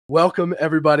Welcome,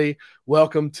 everybody.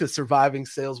 Welcome to Surviving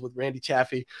Sales with Randy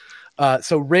Chaffee.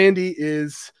 So Randy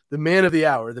is the man of the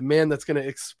hour, the man that's going to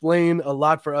explain a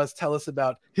lot for us, tell us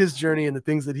about his journey and the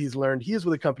things that he's learned. He is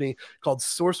with a company called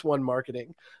Source One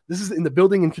Marketing. This is in the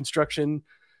building and construction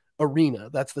arena.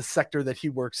 That's the sector that he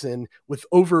works in, with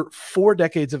over 4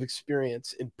 decades of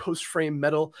experience in post-frame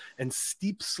metal and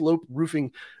steep slope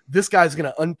roofing. This guy's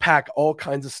going to unpack all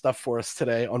kinds of stuff for us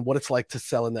today on what it's like to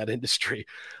sell in that industry.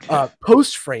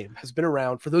 Post-frame has been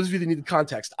around. For those of you that need the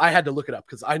context, I had to look it up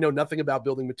because I know nothing about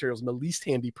building materials. I'm the least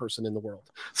handy person in the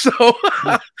world. So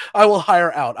I will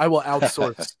hire out. I will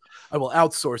outsource. I will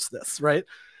outsource this, right?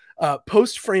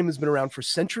 Post-frame has been around for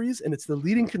centuries, and it's the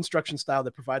leading construction style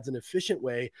that provides an efficient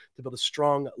way to build a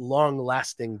strong,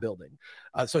 long-lasting building.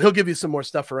 So he'll give you some more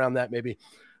stuff around that maybe.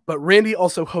 But Randy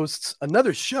also hosts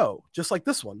another show, just like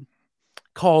this one,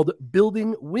 called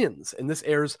Building Wins, and this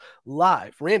airs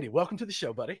live. Randy, welcome to the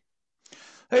show, buddy.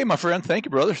 Hey, my friend. Thank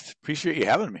you, brother. Appreciate you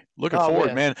having me. Looking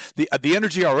forward, man. The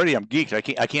energy already, I'm geeked.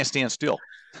 I can't stand still.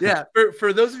 Yeah,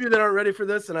 for those of you that aren't ready for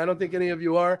this, and I don't think any of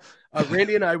you are,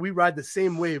 Randy and I, we ride the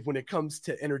same wave when it comes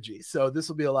to energy. So this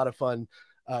will be a lot of fun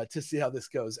to see how this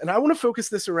goes. And I want to focus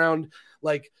this around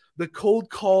like the cold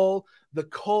call, the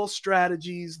call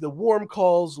strategies, the warm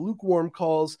calls, lukewarm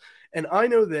calls. And I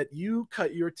know that you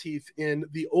cut your teeth in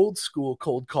the old school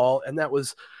cold call, and that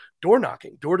was door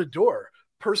knocking, door to door,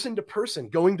 person to person,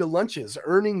 going to lunches,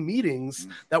 earning meetings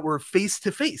that were face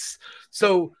to face.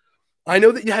 So I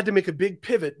know that you had to make a big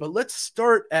pivot, but let's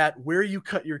start at where you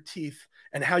cut your teeth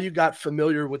and how you got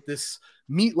familiar with this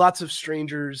meet lots of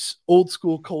strangers, old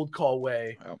school cold call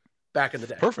way back in the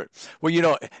day. Perfect. Well, you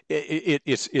know, it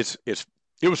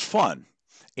was fun,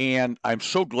 and I'm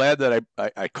so glad that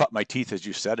I cut my teeth, as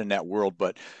you said, in that world.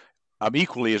 But I'm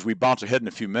equally, as we bounce ahead in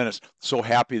a few minutes, so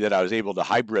happy that I was able to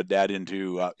hybrid that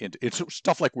into it's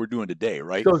stuff like we're doing today,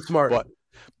 right? So smart.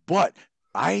 But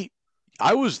I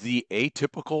was the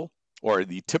atypical, or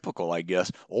the typical, I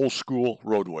guess, old school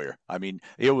road warrior. I mean,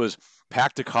 it was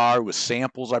packed a car with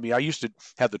samples. I mean, I used to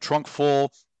have the trunk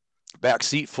full, back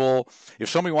seat full. If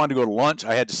somebody wanted to go to lunch,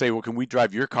 I had to say, well, can we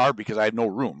drive your car? Because I had no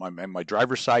room. I'm in my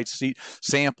driver's side seat,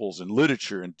 samples and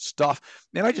literature and stuff.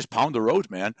 And I just pound the road,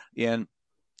 man. And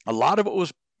a lot of it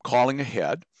was calling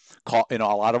ahead. A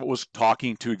lot of it was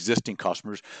talking to existing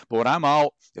customers. But when I'm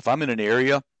out, if I'm in an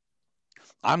area,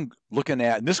 I'm looking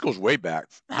at, and this goes way back,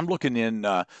 I'm looking in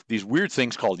these weird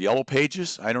things called yellow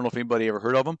pages. I don't know if anybody ever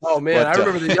heard of them. Oh, man, I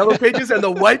remember the yellow pages and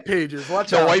the white pages.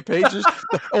 Watch out. The white pages.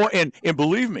 And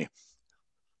believe me,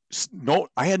 no,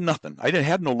 I had nothing. I didn't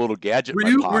have no little gadget in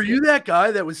my pocket. Were you that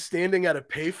guy that was standing at a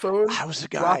payphone? I was the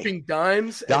guy. Dropping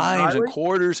dimes and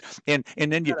quarters. And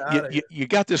then you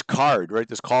got this card, right,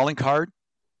 this calling card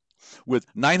with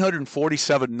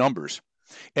 947 numbers.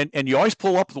 And you always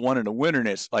pull up the one in the winter, and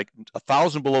it's like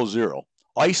 1,000 below zero.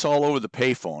 Ice all over the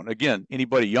payphone. Again,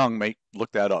 anybody young may look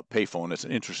that up. Payphone. It's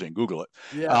interesting. Google it.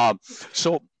 Yeah.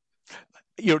 So,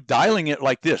 dialing it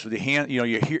like this with your hand,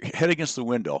 your head against the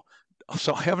window.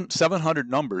 So having 700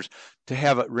 numbers to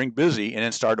have it ring busy and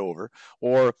then start over.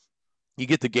 Or you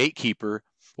get the gatekeeper.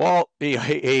 Well,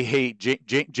 hey,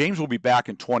 James will be back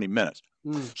in 20 minutes.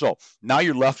 So now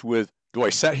you're left with, do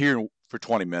I sit here for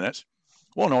 20 minutes?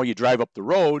 Well, no, you drive up the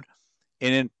road,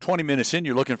 and then 20 minutes in,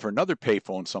 you're looking for another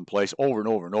payphone someplace over and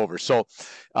over and over. So,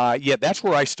 that's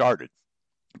where I started.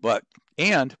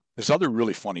 And this other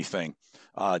really funny thing,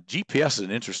 GPS is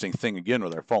an interesting thing again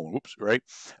with our phone. Oops, right?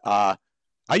 I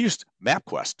used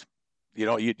MapQuest.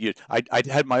 I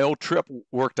had my old trip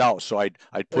worked out, so I'd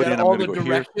put in all the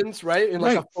directions, right, in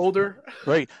like a folder,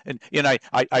 right, and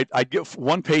I'd get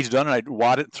one page done, and I'd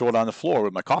wad it and throw it on the floor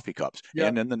with my coffee cups,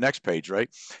 and then the next page, right,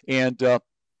 and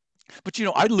but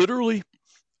I literally,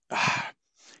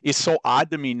 it's so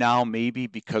odd to me now, maybe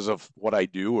because of what I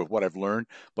do or what I've learned,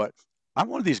 but I'm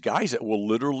one of these guys that will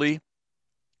literally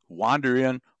wander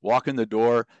in, walk in the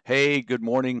door, hey, good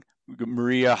morning,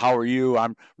 Maria, how are you?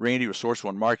 I'm Randy with Source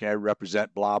One Marketing. I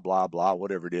represent blah, blah, blah,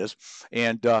 whatever it is.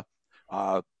 And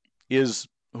who's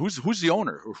the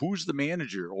owner, or who's the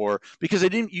manager? Or because you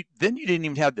didn't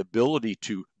even have the ability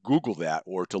to Google that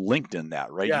or to LinkedIn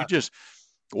that, right? Yeah. You just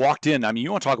walked in. I mean,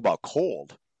 you want to talk about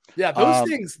cold. Yeah,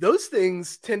 those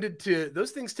things tended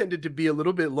to be a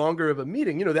little bit longer of a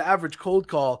meeting. The average cold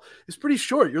call is pretty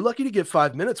short. You're lucky to get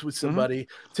 5 minutes with somebody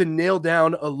to nail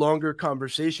down a longer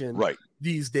conversation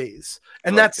these days.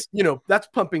 And that's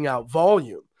pumping out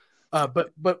volume.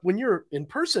 But when you're in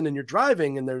person and you're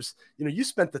driving and there's, you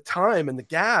spent the time and the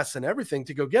gas and everything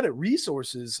to go get it,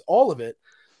 resources, all of it,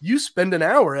 you spend an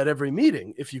hour at every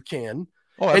meeting if you can.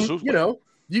 Oh, absolutely. And,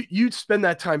 you spend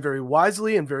that time very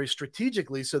wisely and very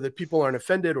strategically so that people aren't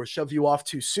offended or shove you off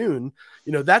too soon.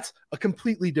 That's a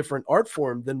completely different art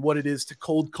form than what it is to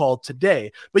cold call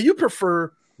today. But you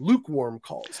prefer lukewarm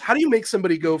calls. How do you make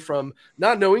somebody go from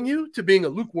not knowing you to being a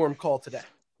lukewarm call today?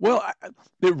 Well,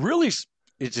 it really,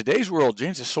 in today's world,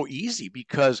 James, is so easy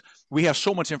because we have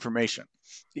so much information.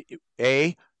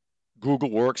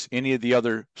 Google works, any of the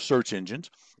other search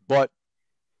engines, but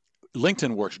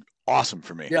LinkedIn works awesome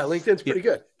for me. Yeah, LinkedIn's pretty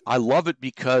good. I love it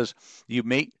because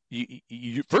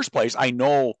you first place, I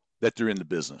know that they're in the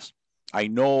business. I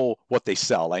know what they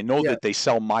sell. I know that they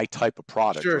sell my type of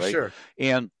product, right? Sure.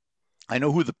 And I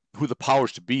know who the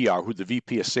powers to be are, who the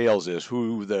VP of sales is,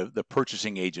 who the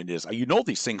purchasing agent is. You know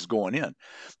these things going in.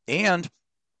 And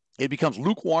it becomes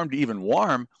lukewarm to even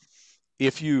warm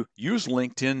if you use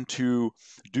LinkedIn to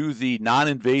do the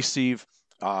non-invasive,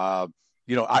 let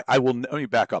me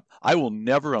back up. I will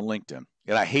never on LinkedIn,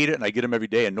 and I hate it, and I get them every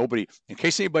day, and nobody, in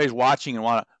case anybody's watching and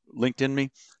want to LinkedIn me,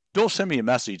 don't send me a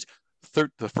message. The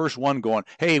first one going,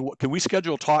 hey, can we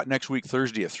schedule a talk next week,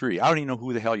 Thursday at 3? I don't even know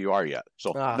who the hell you are yet.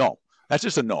 So no, that's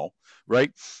just a no,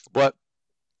 right? But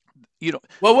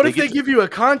well, what if they give you a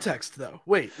context though?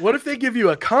 Wait, what if they give you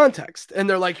a context and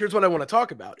they're like, here's what I want to talk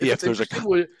about? If there's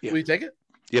will you take it?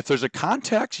 If there's a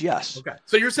context, yes. Okay.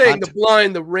 So you're saying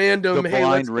the random, hey,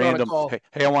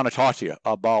 I want to talk to you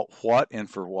about what and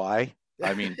for why.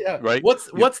 I mean, right?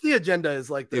 What's the agenda is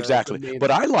like exactly.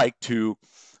 But I like to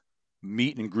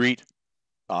meet and greet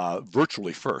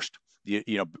virtually first.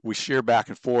 We share back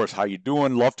and forth. How you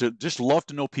doing? Love to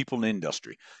know people in the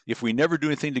industry. If we never do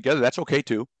anything together, that's okay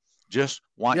too. Just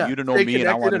want you to know me, and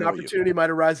I want to know you. An opportunity might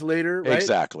arise later, right?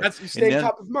 Exactly. That's staying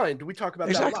top of mind. We talk about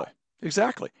that a lot.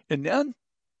 Exactly. And then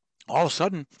all of a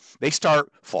sudden they start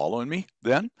following me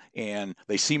then, and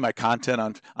they see my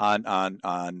content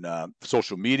on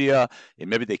social media, and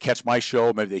maybe they catch my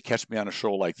show, maybe they catch me on a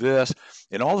show like this,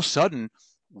 and all of a sudden,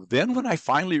 then when I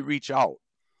finally reach out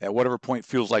at whatever point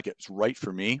feels like it's right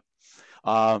for me,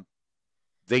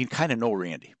 they kind of know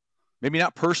Randy. Maybe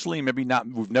not personally, maybe not,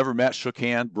 we've never met, shook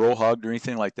hand, bro hugged or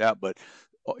anything like that, but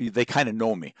they kind of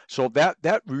know me. So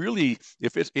that really,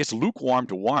 if it's lukewarm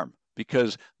to warm,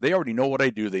 because they already know what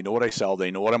I do, they know what I sell, they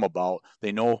know what I'm about,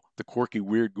 they know the quirky,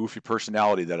 weird, goofy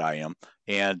personality that I am.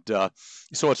 And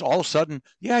so it's all of a sudden,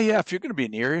 if you're going to be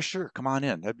in the area, sure, come on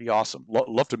in. That'd be awesome.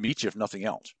 Love to meet you if nothing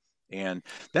else. And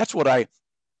that's what I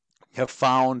have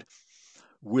found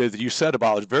with, you said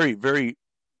about, very, very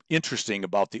interesting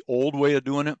about the old way of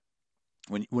doing it.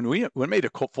 When we made a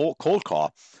cold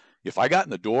call, if I got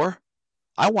in the door,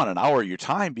 I want an hour of your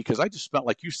time because I just spent,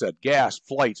 like you said, gas,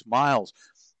 flights, miles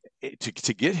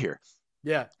to get here.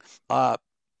 Yeah.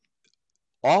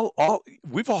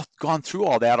 We've all gone through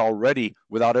all that already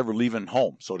without ever leaving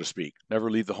home, so to speak. Never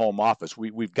leave the home office.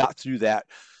 We've got through that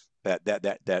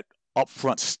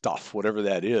upfront stuff, whatever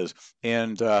that is.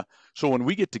 And so when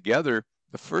we get together,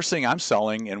 the first thing I'm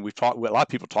selling, and a lot of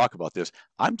people talk about this,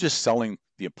 I'm just selling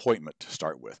the appointment to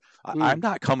start with. I'm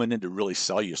not coming in to really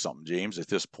sell you something, James, at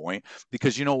this point,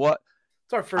 because you know what?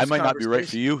 It's our first I might not be right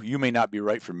for you. You may not be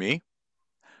right for me.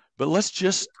 But let's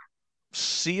just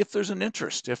see if there's an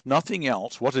interest. If nothing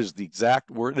else, what's the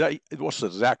exact worst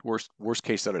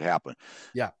case that would happen?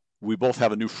 Yeah. We both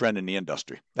have a new friend in the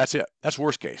industry. That's it. That's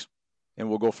worst case. And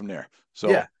we'll go from there. So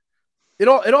yeah. It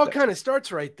all kind of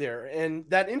starts right there. And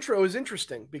that intro is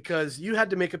interesting because you had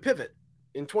to make a pivot.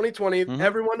 In 2020,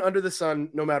 everyone under the sun,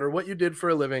 no matter what you did for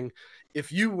a living,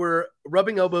 if you were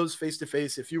rubbing elbows face to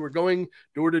face, if you were going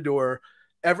door to door,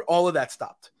 all of that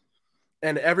stopped.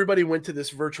 And everybody went to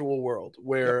this virtual world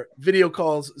where video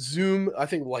calls, Zoom, I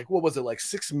think like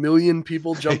 6 million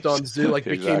people jumped on Zoom,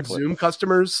 became Zoom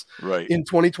customers in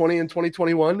 2020 and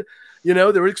 2021. They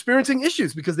were experiencing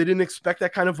issues because they didn't expect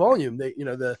that kind of volume.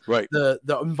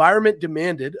 The environment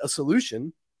demanded a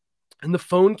solution, and the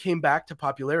phone came back to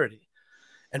popularity,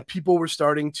 and people were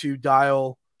starting to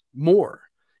dial more,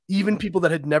 even people that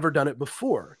had never done it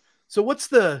before. So what's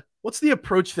the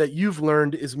approach that you've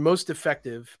learned is most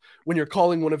effective when you're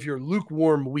calling one of your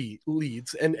lukewarm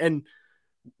leads? And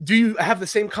do you have the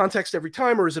same context every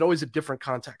time, or is it always a different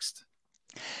context?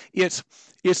 It's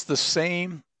the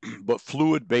same, but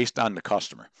fluid based on the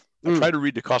customer. I try to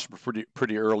read the customer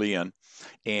pretty early in,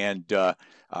 and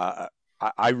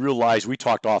I realized, we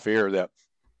talked off air, that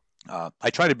I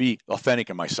try to be authentic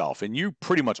in myself, and you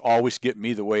pretty much always get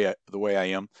me the way I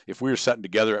am. If we were sitting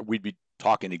together, we'd be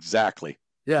talking exactly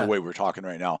the way we're talking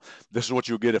right now. This is what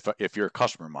you'll get if you're a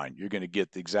customer of mine. You're going to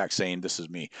get the exact same, this is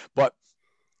me. But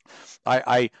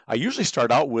I usually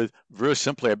start out with, very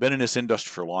simply, I've been in this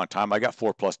industry for a long time. I got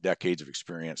 4+ decades of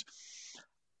experience.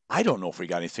 I don't know if we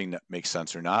got anything that makes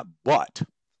sense or not, but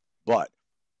but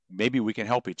maybe we can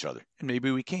help each other, and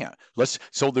maybe we can't.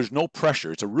 So there's no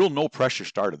pressure. It's a real no pressure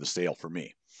start of the sale for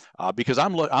me, because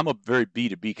I'm a very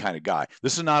B2B kind of guy.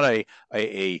 This is not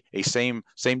a same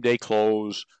day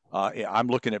close. I'm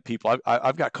looking at people.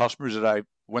 I've got customers that I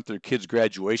went to their kids'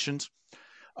 graduations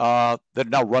that are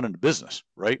now running the business.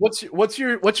 Right. What's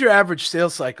your average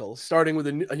sales cycle, starting with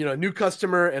a new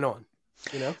customer and on?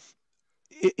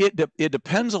 It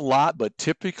depends a lot, but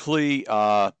typically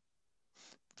 4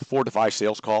 to 5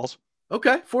 sales calls.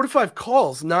 Okay, 4 to 5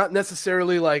 calls, not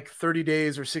necessarily like 30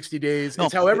 days or 60 days. No,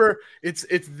 it's however, it's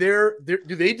their.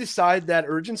 Do they decide that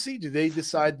urgency? Do they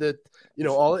decide that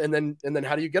all? And then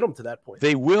how do you get them to that point?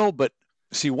 They will, but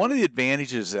see, one of the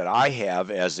advantages that I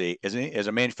have as a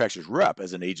manufacturer's rep,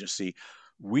 as an agency,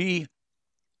 we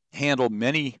handle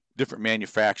many different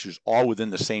manufacturers all within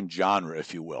the same genre,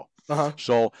 if you will.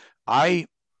 So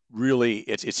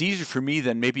it's easier for me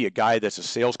than maybe a guy that's a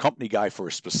sales company guy for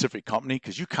a specific company,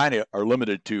 because you kind of are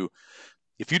limited to,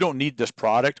 if you don't need this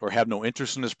product or have no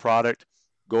interest in this product,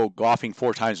 go golfing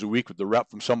 4 times a week with the rep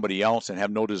from somebody else and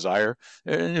have no desire.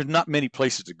 And there's not many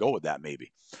places to go with that.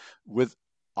 Maybe with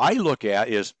I look at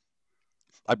is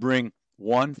I bring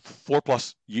 4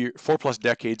 plus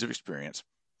decades of experience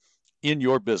in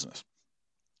your business.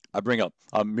 I bring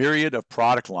a myriad of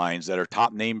product lines that are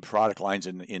top name product lines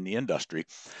in the industry.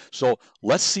 So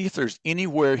let's see if there's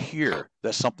anywhere here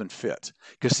that something fits.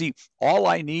 Because see, all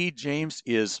I need, James,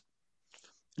 is,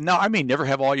 now I may never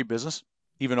have all your business,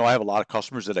 even though I have a lot of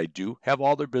customers that I do have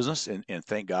all their business, and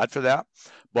thank God for that.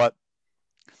 But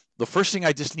the first thing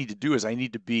I just need to do is I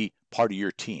need to be part of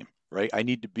your team, right? I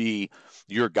need to be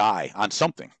your guy on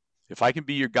something. If I can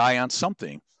be your guy on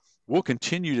something, we'll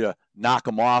continue to knock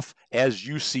them off as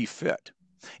you see fit.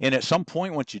 And at some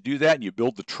point, once you do that and you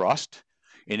build the trust,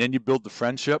 and then you build the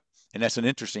friendship, and that's an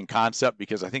interesting concept,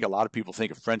 because I think a lot of people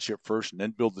think of friendship first and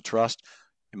then build the trust.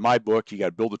 In my book, you got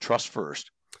to build the trust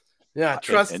first. Yeah,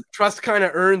 trust kind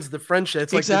of earns the friendship.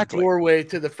 It's like the doorway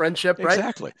to the friendship, right?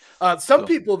 Exactly. Some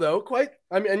people, though,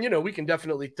 and we can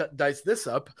definitely dice this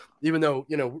up, even though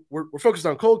we're focused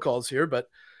on cold calls here, but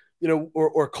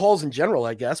or calls in general,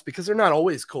 I guess, because they're not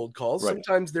always cold calls. Right.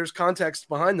 Sometimes there's context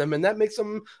behind them, and that makes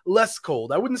them less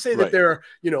cold. I wouldn't say that they're,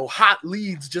 hot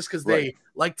leads just because they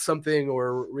liked something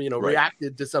or,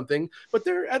 reacted to something, but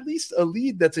they're at least a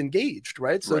lead that's engaged,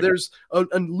 right? So there's a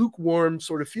lukewarm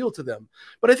sort of feel to them.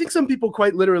 But I think some people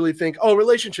quite literally think, oh,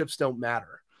 relationships don't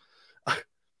matter.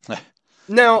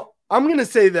 Now, I'm going to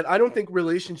say that I don't think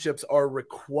relationships are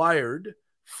required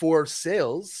for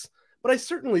sales, but I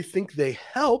certainly think they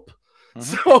help.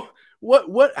 So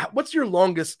what's your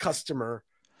longest customer,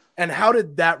 and how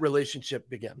did that relationship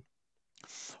begin?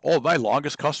 Oh, my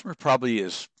longest customer probably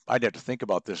is, I'd have to think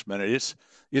about this a minute.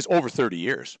 It's over 30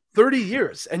 years. 30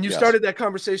 years. And you started that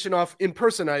conversation off in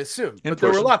person, I assume. But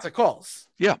there were lots of calls.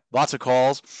 Yeah, lots of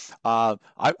calls.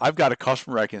 I've got a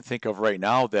customer I can think of right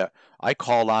now that I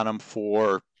called on him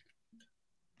for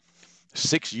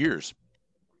 6 years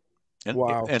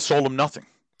and sold him nothing.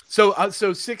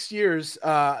 So 6 years.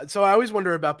 So I always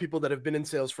wonder about people that have been in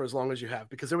sales for as long as you have,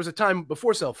 because there was a time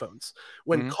before cell phones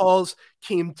when calls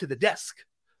came to the desk.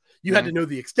 You had to know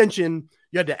the extension.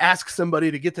 You had to ask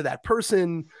somebody to get to that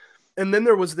person. And then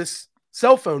there was this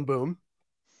cell phone boom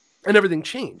and everything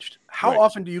changed. How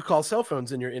often do you call cell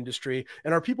phones in your industry?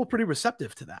 And are people pretty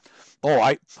receptive to that?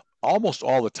 Oh, almost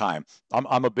all the time.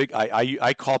 I'm a big,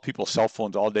 I call people cell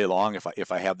phones all day long.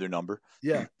 If I have their number,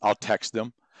 I'll text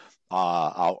them.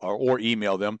 Or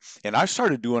email them. And I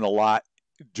started doing a lot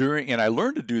and I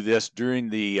learned to do this during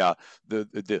the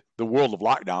world of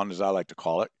lockdown, as I like to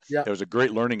call it. Yeah. It was a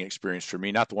great learning experience for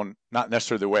me. Not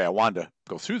necessarily the way I wanted to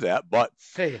go through that, but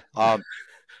hey,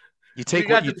 you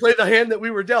got to play the hand that we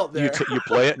were dealt there. You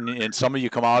play it, and some of you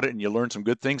come out it and you learn some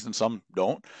good things and some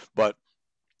don't. But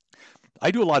I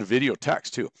do a lot of video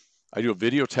text too. I do a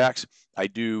video text. I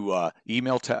do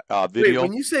email video. Wait,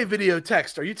 when you say video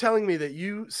text, are you telling me that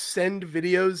you send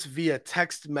videos via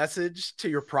text message to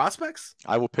your prospects?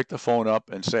 I will pick the phone up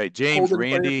and say, James,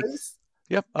 Randy.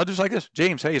 Yep, I'll just like this.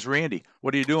 James, hey, it's Randy.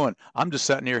 What are you doing? I'm just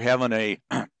sitting here having a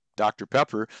Dr.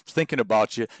 Pepper, thinking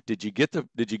about you. Did you get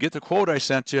the quote I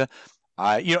sent you?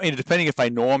 And depending if I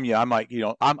know him, I might,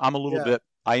 I'm a little bit.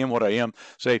 I am what I am.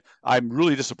 Say, I'm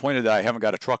really disappointed that I haven't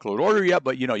got a truckload order yet,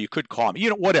 but you could call me,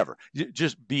 whatever.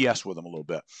 Just BS with them a little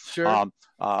bit. Sure.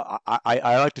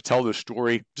 I like to tell this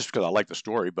story just because I like the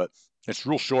story, but it's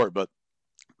real short. But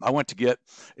I went to get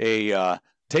a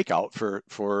takeout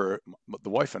for the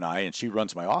wife and I, and she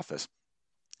runs my office.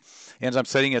 And as I'm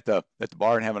sitting at the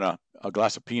bar and having a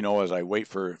glass of Pinot as I wait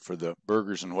for the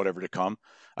burgers and whatever to come,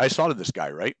 I saw this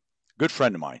guy, right? Good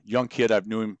friend of mine, young kid. I've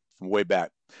knew him from way back.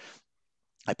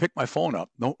 I pick my phone up.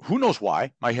 No, who knows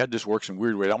why? My head just works in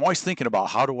weird ways. I'm always thinking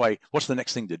about what's the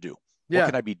next thing to do? What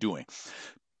can I be doing?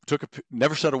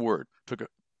 Never said a word. Took a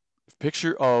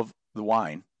picture of the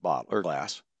wine bottle or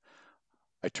glass.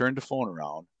 I turned the phone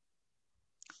around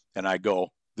and I go,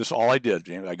 this is all I did,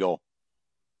 James. I go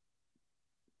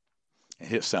and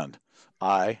hit send.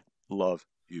 I love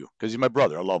you because he's my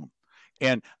brother. I love him.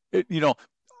 And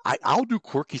I'll do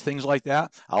quirky things like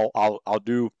that. I'll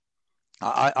do.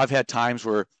 I've had times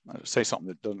where I say something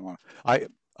that doesn't want.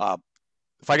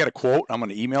 If I got a quote, I'm going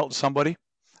to email it to somebody.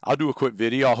 I'll do a quick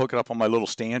video. I'll hook it up on my little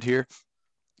stand here,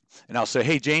 and I'll say,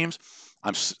 "Hey James,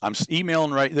 I'm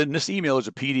emailing right." Then this email is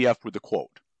a PDF with the quote.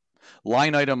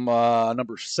 Line item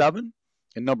number 7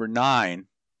 and number 9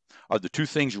 are the 2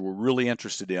 things you were really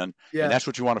interested in, and that's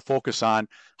what you want to focus on.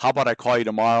 How about I call you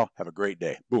tomorrow? Have a great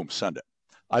day. Boom, send it.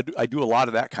 I do a lot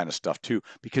of that kind of stuff too,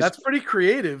 because that's pretty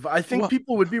creative. I think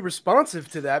people would be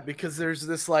responsive to that because there's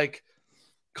this like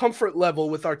comfort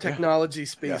level with our technology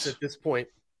space at this point.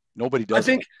 Nobody does.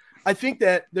 I think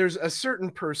that there's a certain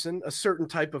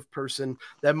type of person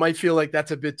that might feel like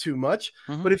that's a bit too much.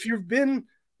 But if you've been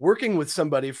working with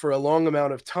somebody for a long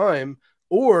amount of time,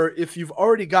 or if you've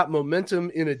already got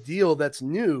momentum in a deal that's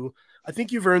new, I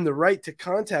think you've earned the right to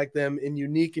contact them in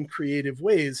unique and creative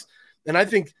ways. And I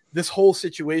think this whole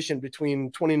situation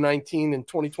between 2019 and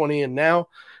 2020 and now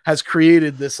has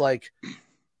created this like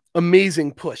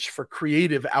amazing push for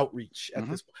creative outreach at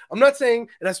this point. I'm not saying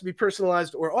it has to be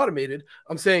personalized or automated.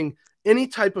 I'm saying any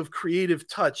type of creative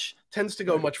touch tends to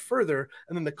go much further.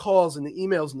 And then the calls and the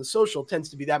emails and the social tends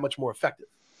to be that much more effective.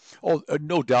 Oh,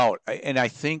 no doubt. And I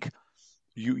think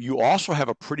you also have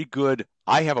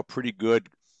I have a pretty good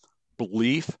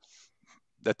belief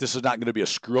that this is not going to be a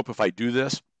screw up if I do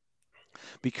this.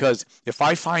 Because if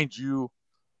I find you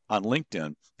on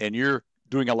LinkedIn and you're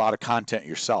doing a lot of content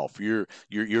yourself, you're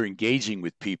engaging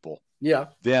with people,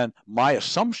 then my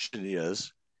assumption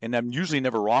is, and I'm usually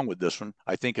never wrong with this one,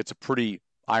 I think it's a pretty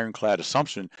ironclad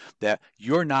assumption that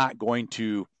you're not going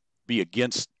to be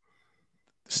against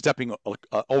stepping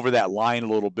over that line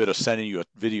a little bit of sending you a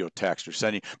video text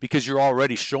or because you're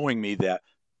already showing me that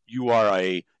you are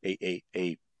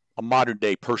a modern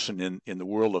day person in the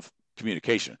world of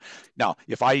communication. Now,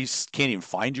 if I can't even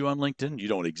find you on LinkedIn, you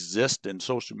don't exist in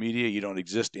social media, you don't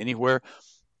exist anywhere,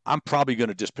 I'm probably going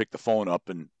to just pick the phone up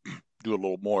and do a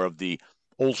little more of the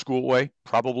old school way,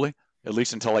 probably, at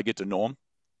least until I get to know them.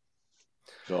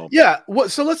 So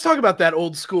so let's talk about that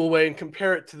old school way and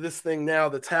compare it to this thing now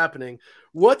that's happening.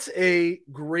 What's a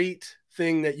great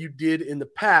thing that you did in the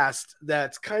past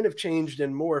that's kind of changed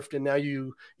and morphed, and now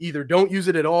you either don't use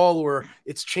it at all or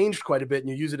it's changed quite a bit and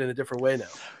you use it in a different way now?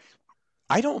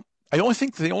 I only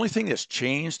think the only thing that's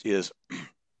changed is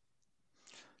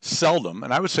seldom,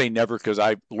 and I would say never because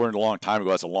I learned a long time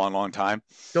ago. That's a long, long time.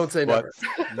 Don't say never.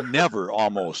 Never,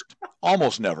 almost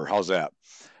never. How's that?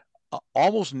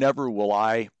 Almost never will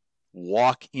I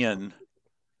walk in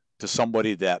to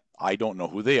somebody that I don't know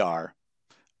who they are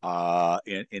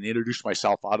and introduce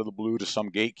myself out of the blue to some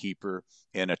gatekeeper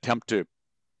and attempt to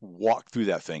walk through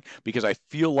that thing, because I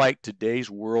feel like today's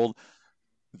world,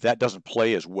 that doesn't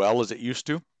play as well as it used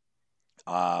to.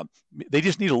 They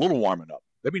just need a little warming up.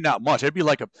 Maybe not much. It'd be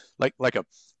like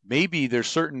maybe there's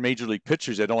certain major league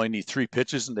pitchers that only need 3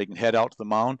 pitches and they can head out to the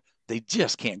mound. They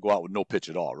just can't go out with no pitch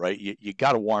at all, right? You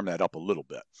got to warm that up a little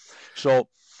bit. So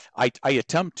I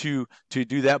attempt to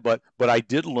do that, but I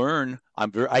did learn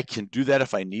I can do that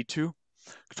if I need to.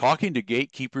 Talking to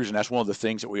gatekeepers, and that's one of the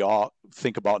things that we all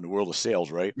think about in the world of sales,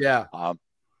 right? Yeah.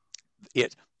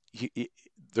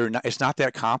 It's not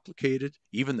that complicated.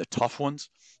 Even the tough ones,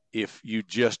 if you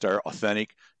just are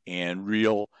authentic and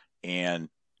real and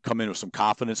come in with some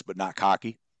confidence but not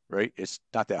cocky, right? It's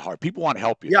not that hard. People want to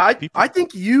help you. Yeah, I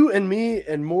think you and me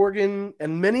and Morgan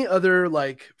and many other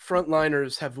like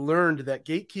frontliners have learned that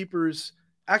gatekeepers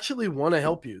actually want to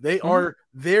help you. They are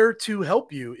there to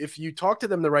help you. If you talk to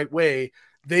them the right way,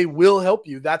 they will help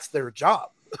you. That's their job.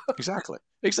 Exactly.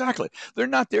 They're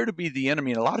not there to be the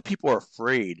enemy. And a lot of people are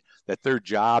afraid that their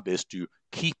job is to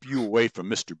keep you away from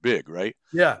Mr. Big, right?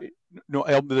 Yeah. No,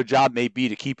 their job may be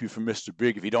to keep you from Mr.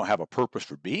 Big if you don't have a purpose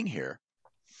for being here.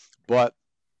 But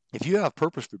if you have a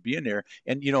purpose for being there,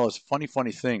 and it's a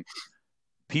funny thing,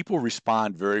 people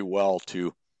respond very well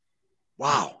to,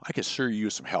 wow, I could sure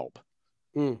use some help.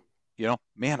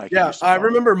 Man, I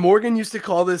remember Morgan used to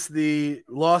call this the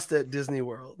Lost at Disney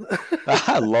World.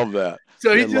 I love that.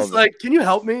 So he just like, can you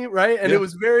help me? Right. And it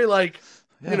was very like,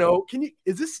 can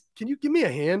you give me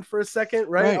a hand for a second?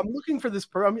 Right. I'm looking for this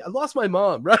I lost my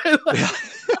mom. Right.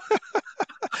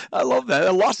 I love that.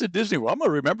 I lost at Disney World. I'm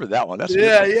gonna remember that one. That's a good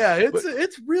Yeah, one. yeah. But,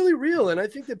 It's really real. And I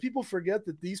think that people forget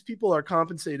that these people are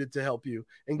compensated to help you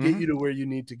and get you to where you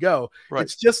need to go. right,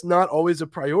 It's just not always a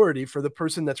priority for the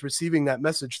person that's receiving that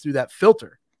message through that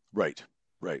filter. right,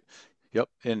 right. Yep.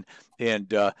 And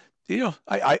you know,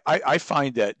 I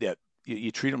find that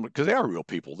you treat them because they are real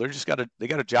people. They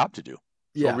got a job to do.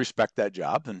 So Yeah. respect that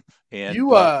job and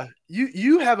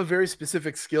You have a very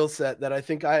specific skill set that I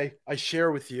think I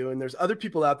share with you, and there's other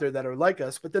people out there that are like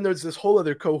us, but then there's this whole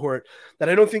other cohort that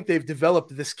I don't think they've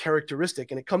developed this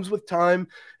characteristic, and it comes with time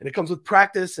and it comes with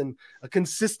practice and a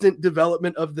consistent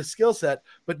development of the skill set.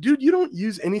 But dude, you don't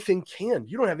use anything canned.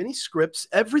 You don't have any scripts.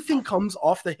 Everything comes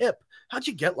off the hip. How'd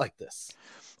you get like this?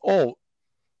 oh,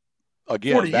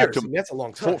 again, 40 back years. to I mean, that's a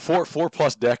long time. four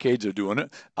plus decades of doing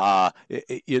it.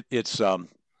 It's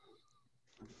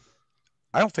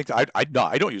I don't think I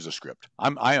don't use a script.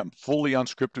 I am fully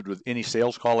unscripted with any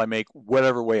sales call I make,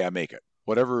 whatever way I make it,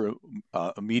 whatever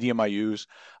medium I use.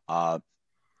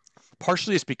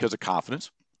 Partially it's because of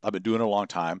confidence. I've been doing it a long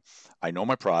time. I know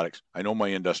my products. I know my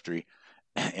industry,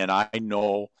 and I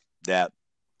know that.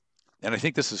 And I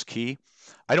think this is key.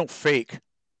 I don't fake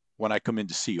when I come in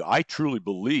to see you. I truly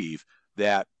believe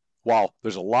that while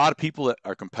there's a lot of people that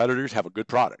are competitors have a good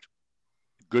product,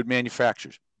 good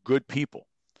manufacturers, good people,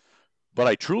 but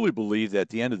I truly believe that at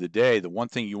the end of the day, the one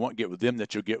thing you won't get with them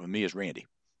that you'll get with me is Randy.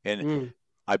 And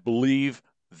I believe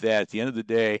that at the end of the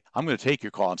day, I'm going to take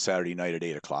your call on Saturday night at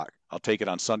 8 o'clock. I'll take it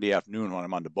on Sunday afternoon when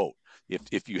I'm on the boat,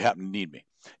 if you happen to need me.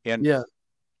 And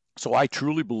so I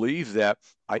truly believe that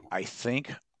I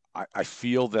think I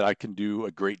feel that I can do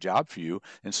a great job for you.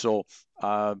 And so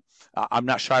I'm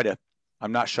not shy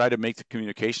to make the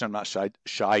communication. I'm not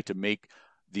shy to make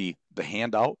the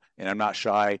handout, and I'm not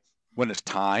shy when it's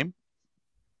time.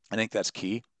 I think that's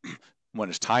key. When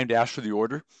it's time to ask for the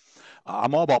order,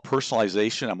 I'm all about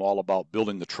personalization. I'm all about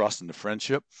building the trust and the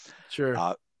friendship.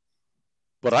 Sure.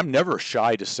 But I'm never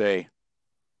shy to say,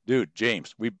 dude,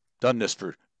 James, we've done this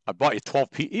I bought you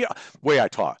 12 pizzas. Yeah, way I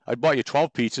talk. I bought you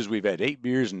 12 pizzas. We've had 8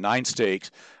 beers and 9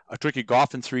 steaks. I took you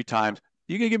golfing 3 times.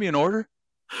 You going to give me an order?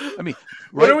 I mean,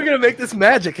 when are we going to make this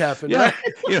magic happen? Yeah.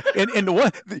 Right? And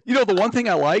the one thing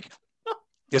I like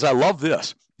is I love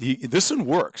this. This one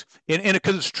works, and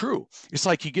because it's true. It's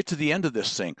like you get to the end of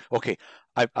this thing. Okay,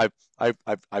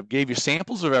 I've gave you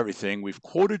samples of everything. We've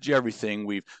quoted you everything.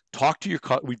 We've talked to your.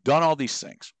 We've done all these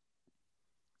things,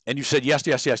 and you said yes,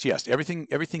 yes, yes, yes.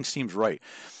 Everything seems right.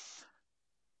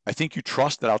 I think you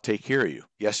trust that I'll take care of you.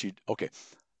 Yes, you. Okay.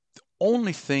 The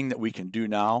only thing that we can do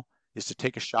now is to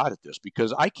take a shot at this,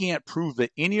 because I can't prove that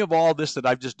any of all this that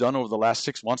I've just done over the last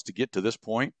 6 months to get to this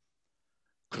point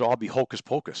could all be hocus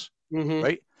pocus,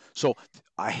 right? So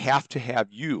I have to have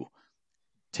you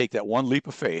take that one leap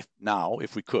of faith now,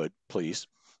 if we could, please.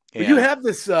 And you have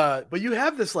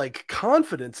this like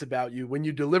confidence about you when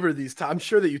you deliver these. I'm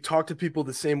sure that you talk to people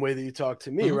the same way that you talk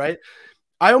to me, right?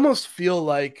 I almost feel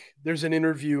like there's an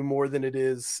interview more than it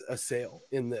is a sale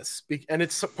in this. And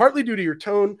it's partly due to your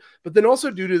tone, but then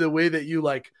also due to the way that you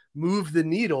like move the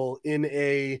needle in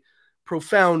a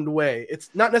profound way. It's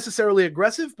not necessarily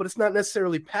aggressive, but it's not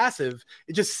necessarily passive.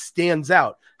 It just stands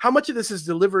out. How much of this is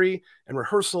delivery and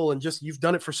rehearsal and just you've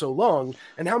done it for so long,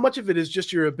 and how much of it is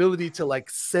just your ability to like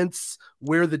sense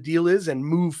where the deal is and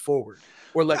move forward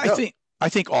or let go? I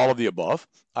think all of the above.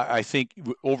 I think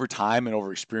over time and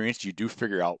over experience, you do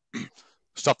figure out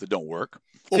stuff that don't work.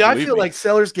 See, I feel like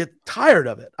sellers get tired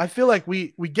of it. I feel like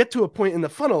we get to a point in the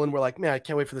funnel and we're like, man, I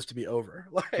can't wait for this to be over.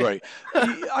 Right.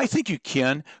 I think you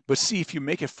can, but see, if you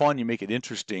make it fun, you make it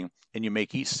interesting, and you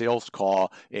make each sales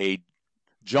call a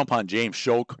jump on James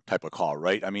show type of call,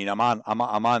 right? I mean, I'm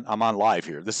on live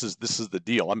here. This is the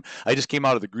deal. I just came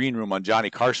out of the green room on Johnny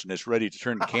Carson. It's ready to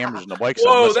turn the cameras and the bikes on.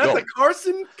 Whoa, that's a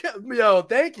Carson. Yo,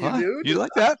 thank you, dude. You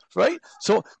like that, right?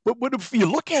 So, but if you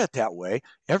look at it that way,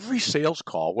 every sales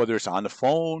call, whether it's on the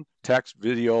phone, text,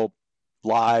 video,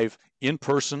 live, in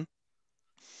person,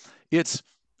 it's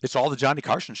all the Johnny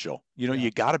Carson show. You know,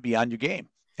 you got to be on your game,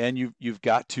 and you've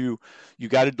got to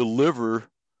deliver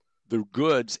the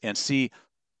goods. And see,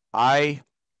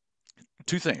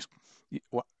 two things.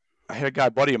 I had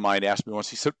a buddy of mine ask me once.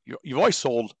 He said, "You've always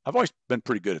sold. I've always been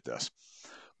pretty good at this."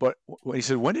 But when he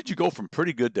said, "When did you go from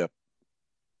pretty good to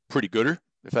pretty gooder?"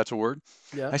 If that's a word.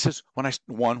 Yeah. I says, when I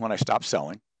stopped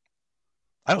selling.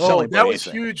 I don't sell anything. That was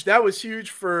huge. That was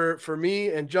huge for me.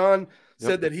 And John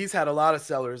said that he's had a lot of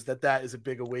sellers that is a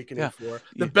big awakening for.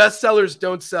 The best sellers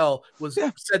don't sell was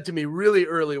said to me really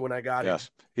early when I got it.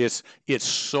 Yes. It's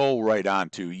so right on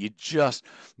too. You just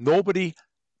nobody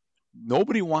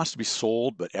nobody wants to be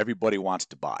sold, but everybody wants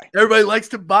to buy. Everybody likes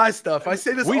to buy stuff. I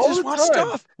say this all the time. We just want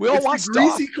stuff. We all want stuff.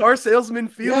 Greasy car salesman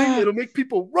feeling. It'll make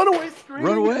people run away screaming.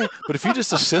 Run away. But if you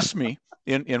just assist me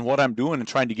in what I'm doing and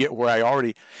trying to get where I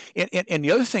already, and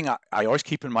the other thing I always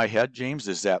keep in my head, James,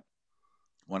 is that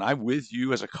when I'm with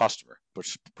you as a customer,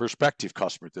 prospective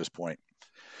customer at this point,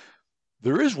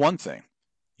 there is one thing,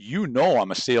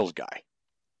 I'm a sales guy.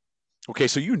 Okay,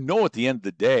 so at the end of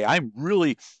the day,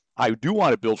 I do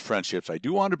want to build friendships. I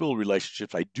do want to build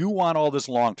relationships. I do want all this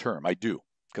long term. I do,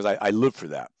 because I live for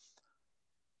that.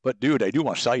 But dude, I do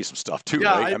want to sell you some stuff too,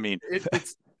 right?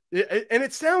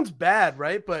 It sounds bad,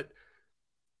 right? But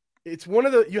it's one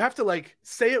of you have to like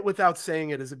say it without saying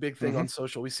it is a big thing on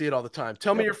social. We see it all the time.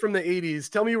 Tell me you're from the 80s.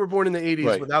 Tell me you were born in the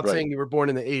 80s without saying you were born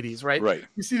in the 80s, right? Right.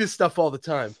 You see this stuff all the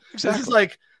time. Exactly.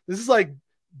 This is like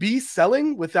be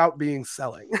selling without being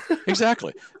selling.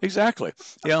 Exactly.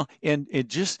 And it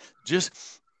just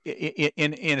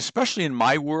and especially in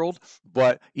my world,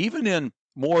 but even in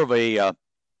more of a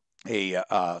C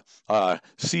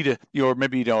to, or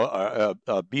maybe,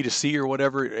 B2C or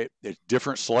whatever, it's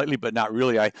different slightly, but not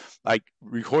really. I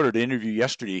recorded an interview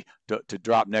yesterday to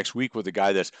drop next week with a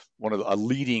guy that's a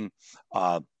leading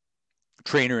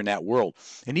trainer in that world.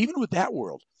 And even with that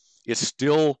world, it's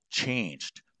still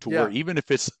changed to where even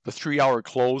if it's the 3-hour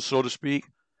close, so to speak,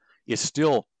 it's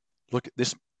still, look at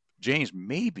this, James,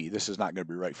 maybe this is not going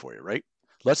to be right for you, right?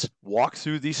 Let's walk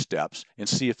through these steps and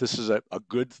see if this is a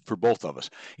good for both of us.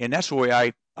 And that's the way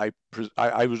I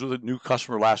was with a new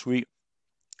customer last week.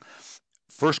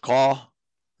 First call,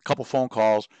 a couple phone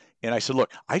calls, and I said,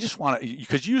 look, I just want to,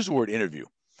 because you use the word interview.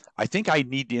 I think I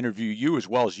need to interview you as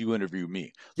well as you interview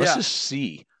me. Let's just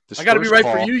see. I got to be right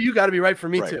for you. You got to be right for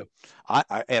me too.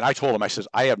 And I told him, I says,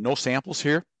 I have no samples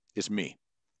here. It's me,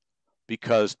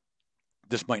 because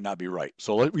this might not be right.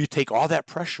 So we take all that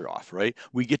pressure off, right?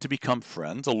 We get to become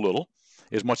friends a little,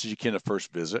 as much as you can at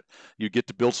first visit. You get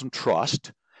to build some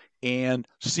trust and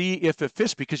see if it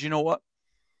fits, because you know what?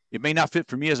 It may not fit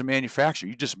for me as a manufacturer.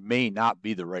 You just may not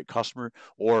be the right customer,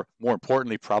 or more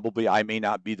importantly, probably I may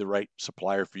not be the right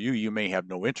supplier for you. You may have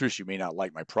no interest. You may not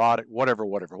like my product, whatever.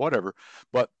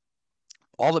 But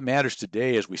all that matters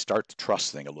today is we start the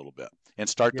trust thing a little bit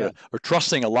and or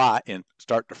trusting a lot and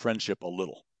start the friendship a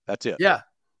little. That's it. Yeah.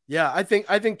 I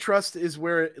think trust is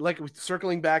where, like,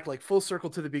 circling back, like full circle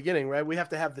to the beginning, right? We have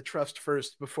to have the trust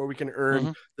first before we can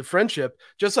earn the friendship,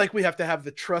 just like we have to have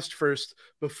the trust first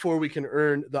before we can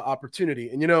earn the opportunity.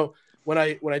 And, when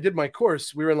I did my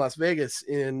course, we were in Las Vegas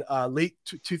in late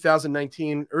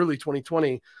 2019, early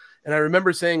 2020. And I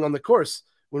remember saying on the course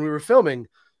when we were filming,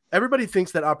 everybody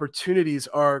thinks that opportunities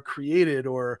are created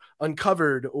or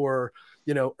uncovered or,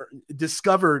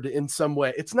 discovered in some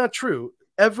way. It's not true.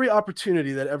 Every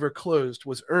opportunity that ever closed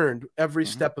was earned every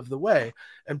step of the way.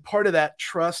 And part of that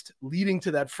trust leading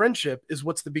to that friendship is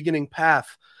what's the beginning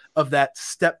path of that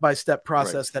step-by-step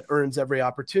process that earns every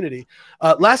opportunity.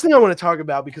 Last thing I want to talk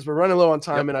about, because we're running low on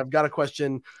time and I've got a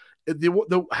question.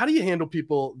 How do you handle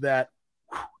people that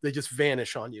they just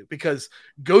vanish on you? Because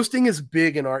ghosting is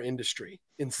big in our industry,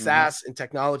 in SaaS, in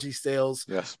technology sales.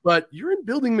 Yes. But you're in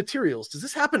building materials. Does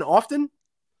this happen often?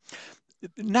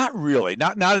 Not really,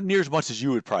 not near as much as you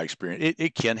would probably experience.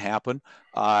 It can happen.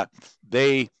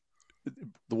 The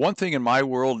one thing in my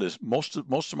world is most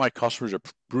of my customers are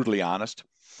brutally honest,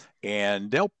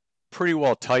 and they'll pretty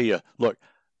well tell you, look,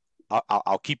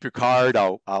 I'll keep your card,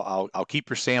 I'll keep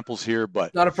your samples here,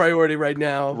 but not a priority right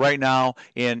now.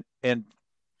 And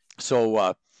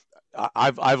so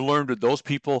I've learned with those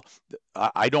people,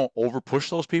 I don't over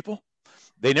push those people.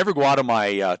 They never go out of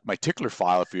my my tickler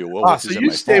file, if you will. So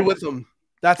you stay with them.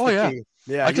 That's the key.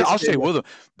 Yeah, I'll stay with them.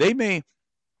 They may.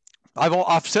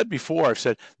 I've said before. I've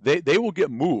said they will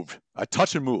get moved. I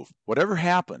touch and move. Whatever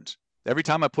happens, every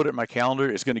time I put it in my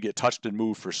calendar, it's going to get touched and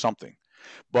moved for something.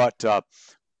 But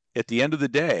at the end of the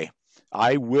day,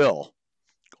 I will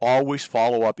always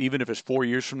follow up, even if it's 4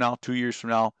 years from now, 2 years from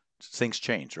now. Things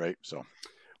change, right? So.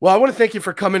 Well, I want to thank you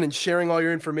for coming and sharing all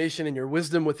your information and your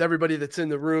wisdom with everybody that's in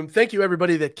the room. Thank you,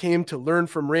 everybody that came to learn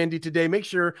from Randy today. Make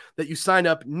sure that you sign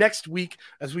up next week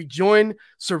as we join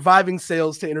Surviving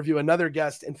Sales to interview another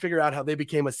guest and figure out how they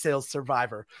became a sales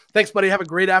survivor. Thanks, buddy. Have a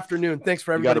great afternoon. Thanks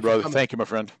for everybody. You got it, brother. Thank you, my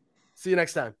friend. See you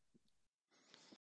next time.